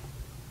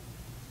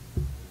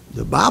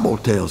 The Bible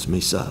tells me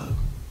so.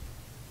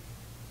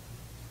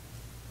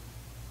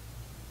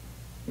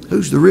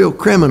 Who's the real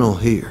criminal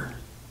here?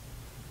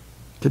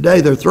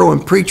 Today they're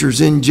throwing preachers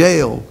in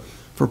jail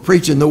for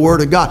preaching the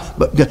Word of God.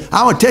 But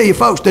I want to tell you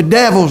folks, the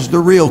devil's the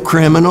real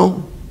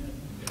criminal.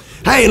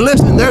 Hey,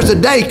 listen, there's a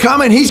day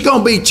coming. He's going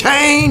to be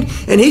chained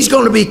and he's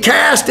going to be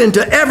cast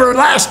into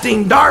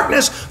everlasting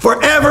darkness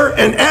forever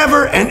and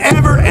ever and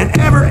ever and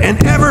ever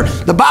and ever.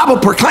 The Bible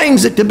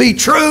proclaims it to be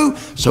true,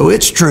 so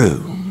it's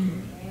true.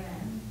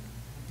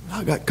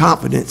 I got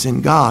confidence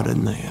in God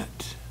in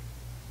that.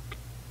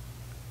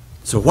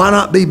 So why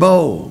not be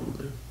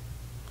bold?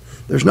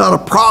 There's not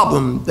a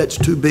problem that's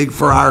too big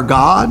for our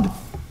God.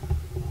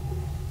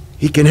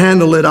 He can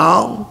handle it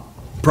all.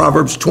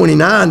 Proverbs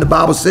 29, the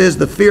Bible says,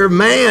 the fear of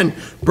man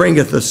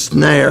bringeth a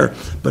snare,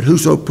 but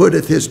whoso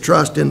putteth his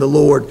trust in the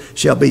Lord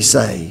shall be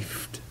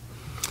saved.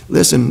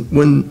 Listen,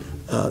 when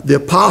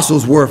the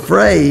apostles were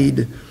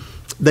afraid,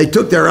 they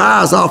took their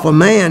eyes off of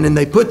man and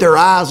they put their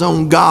eyes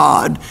on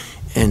God,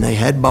 and they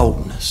had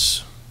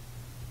boldness.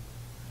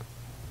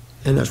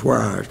 And that's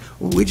where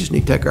we just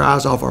need to take our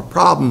eyes off our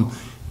problem,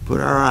 put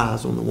our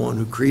eyes on the one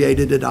who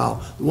created it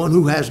all, the one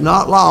who has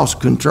not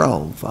lost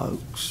control,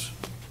 folks.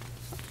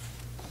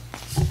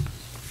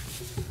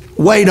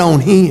 Wait on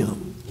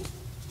him.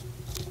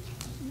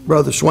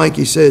 Brother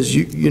Swanky says,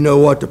 you know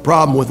what the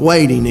problem with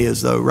waiting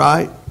is, though,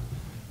 right?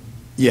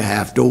 You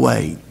have to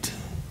wait.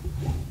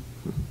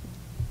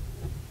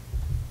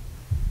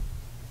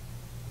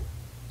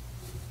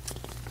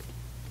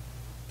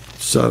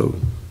 So,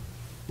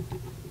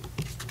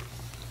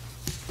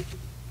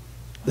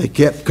 they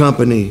kept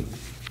company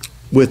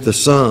with the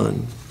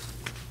Son.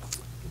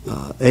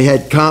 They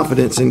had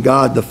confidence in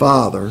God the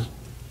Father.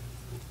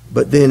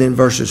 But then in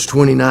verses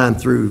 29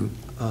 through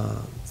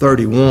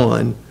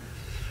 31,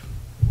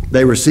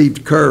 they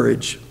received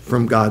courage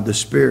from God the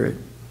Spirit.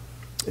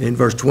 In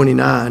verse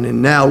 29,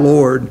 and now,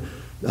 Lord,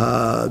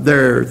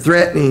 their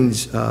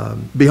threatenings,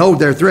 behold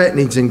their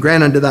threatenings, and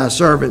grant unto thy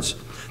servants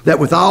that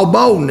with all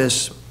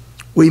boldness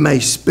we may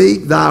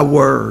speak thy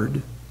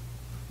word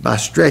by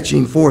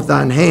stretching forth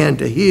thine hand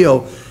to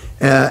heal,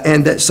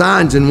 and that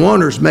signs and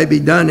wonders may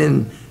be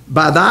done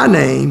by thy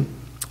name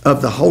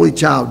of the Holy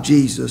Child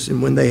Jesus.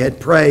 And when they had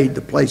prayed,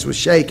 the place was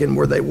shaken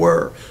where they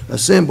were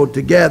assembled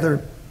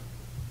together.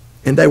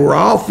 And they were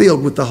all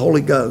filled with the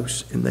Holy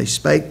Ghost, and they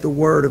spake the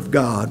word of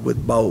God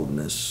with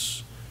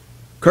boldness.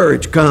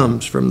 Courage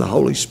comes from the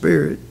Holy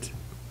Spirit.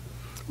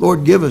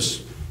 Lord, give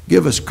us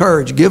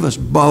courage, give us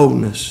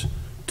boldness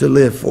to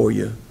live for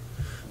you.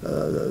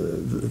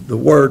 The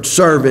word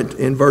servant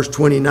in verse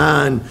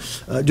 29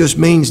 just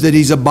means that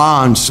he's a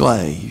bond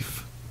slave.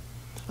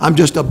 I'm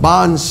just a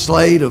bond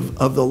slave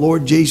of the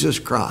Lord Jesus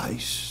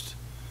Christ.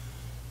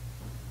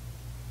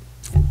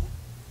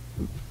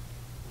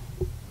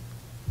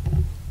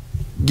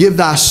 Give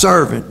thy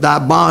servant,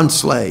 thy bond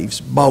slaves,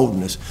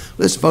 boldness.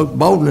 Listen, folks,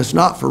 boldness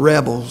not for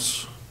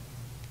rebels.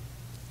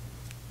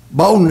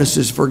 Boldness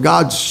is for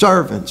God's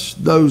servants,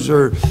 those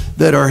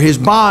that are his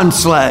bond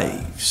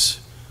slaves,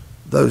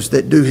 those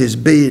that do his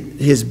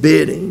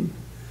bidding.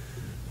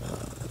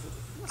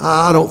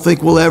 I don't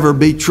think we'll ever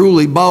be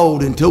truly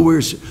bold until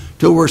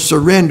we're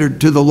surrendered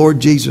to the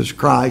Lord Jesus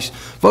Christ.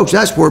 Folks,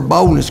 that's where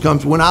boldness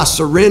comes. When I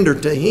surrender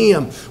to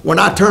him, when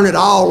I turn it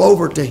all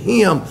over to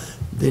him,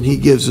 then he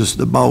gives us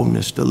the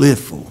boldness to live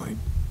for him,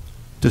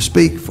 to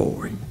speak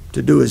for him,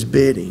 to do his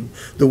bidding.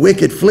 The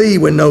wicked flee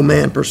when no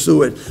man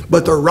pursueth,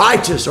 but the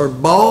righteous are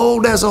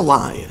bold as a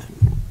lion.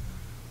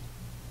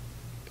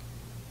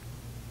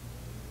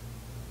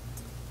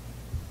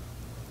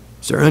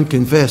 Is there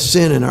unconfessed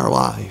sin in our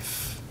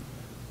life?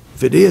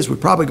 If it is, we're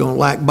probably going to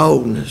lack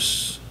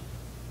boldness.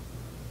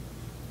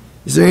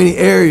 Is there any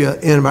area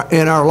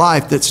in our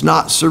life that's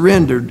not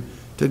surrendered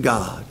to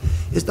God?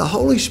 Is the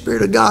Holy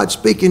Spirit of God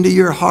speaking to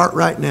your heart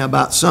right now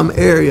about some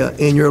area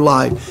in your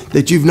life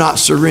that you've not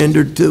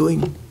surrendered to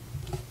him?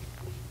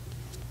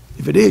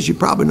 If it is, you're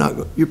probably not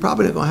going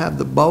to have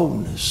the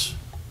boldness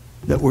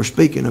that we're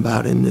speaking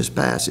about in this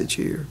passage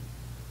here.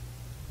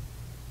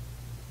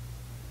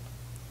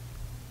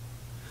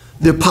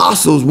 The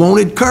apostles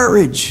wanted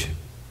courage.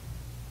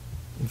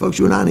 And folks,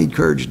 you and I need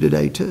courage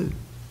today too.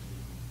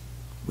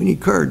 We need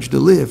courage to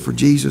live for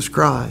Jesus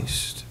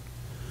Christ.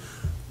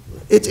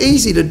 It's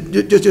easy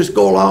to just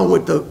go along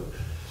with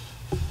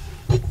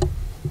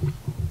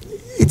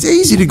It's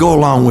easy to go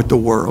along with the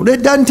world.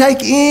 It doesn't take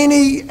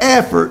any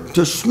effort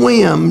to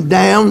swim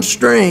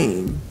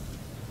downstream.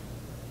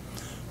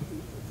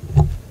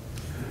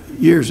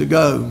 Years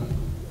ago,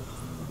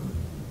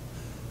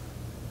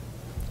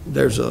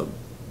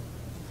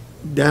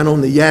 down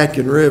on the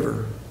Yadkin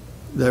River,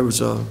 there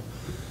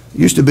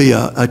used to be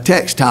a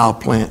textile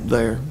plant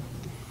there.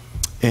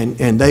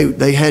 And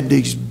they had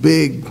these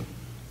big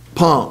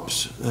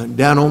pumps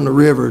down on the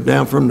river,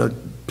 down from the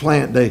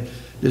plant,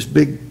 this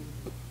big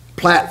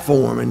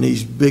platform, and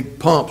these big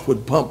pumps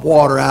would pump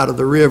water out of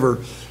the river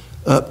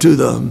up to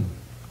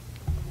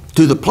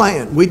the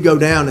plant. We'd go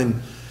down,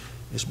 and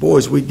as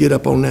boys, we'd get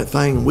up on that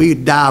thing, and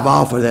we'd dive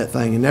off of that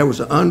thing, and there was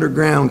an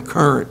underground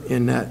current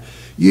in that.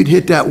 You'd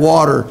hit that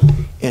water,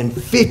 and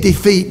 50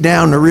 feet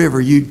down the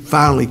river, you'd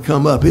finally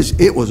come up.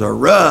 It was a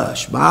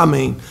rush. But I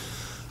mean,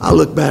 I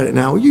look back at it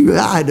now,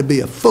 I had to be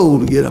a fool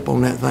to get up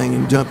on that thing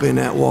and jump in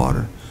that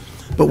water.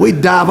 But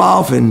we'd dive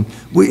off, and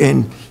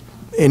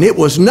And it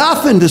was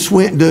nothing to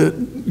swim, to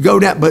go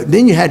down, but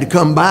then you had to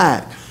come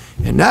back.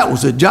 And that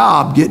was a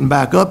job, getting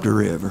back up the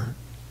river.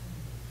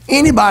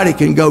 Anybody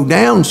can go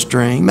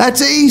downstream.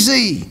 That's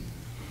easy.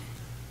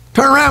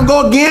 Turn around,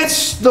 go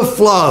against the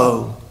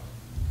flow,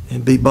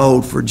 and be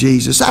bold for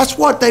Jesus. That's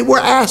what they were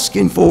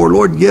asking for.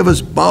 Lord, give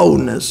us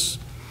boldness.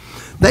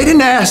 They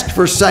didn't ask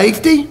for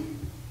safety.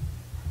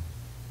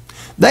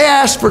 They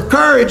asked for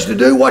courage to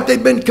do what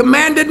they've been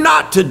commanded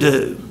not to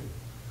do.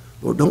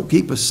 Lord, don't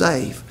keep us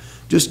safe.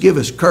 Just give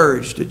us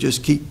courage to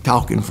just keep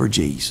talking for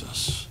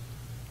Jesus.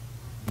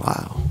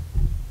 Wow.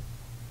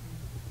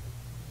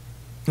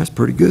 That's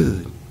pretty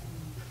good.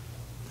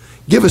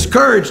 Give us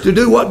courage to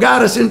do what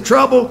got us in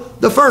trouble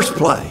the first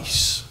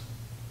place.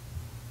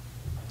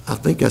 I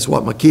think that's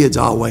what my kids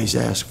always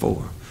ask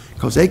for,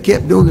 because they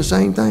kept doing the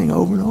same thing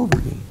over and over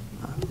again.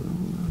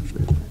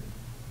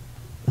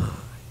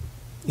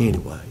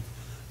 Anyway,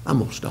 I'm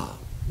going to stop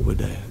with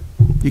that.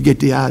 You get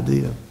the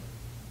idea?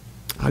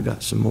 I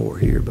got some more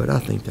here, but I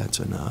think that's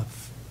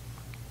enough.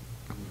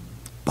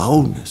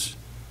 Boldness.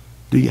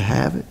 Do you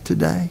have it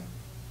today?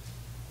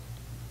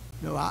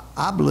 No,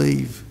 I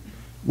believe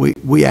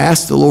we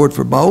ask the Lord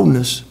for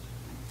boldness,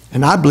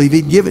 and I believe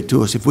He'd give it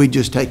to us if we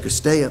just take a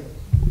step.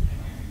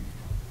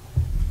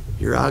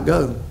 Here I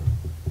go.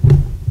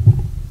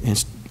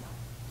 And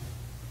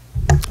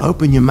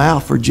open your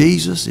mouth for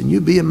Jesus, and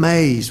you'll be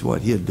amazed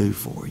what He'll do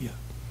for you.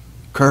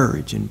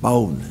 Courage and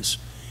boldness.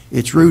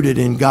 It's rooted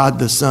in God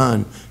the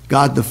Son,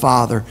 God the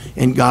Father,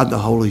 and God the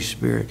Holy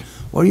Spirit.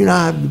 What do you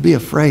not have to be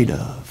afraid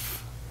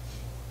of?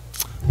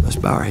 Let's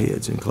bow our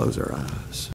heads and close our eyes.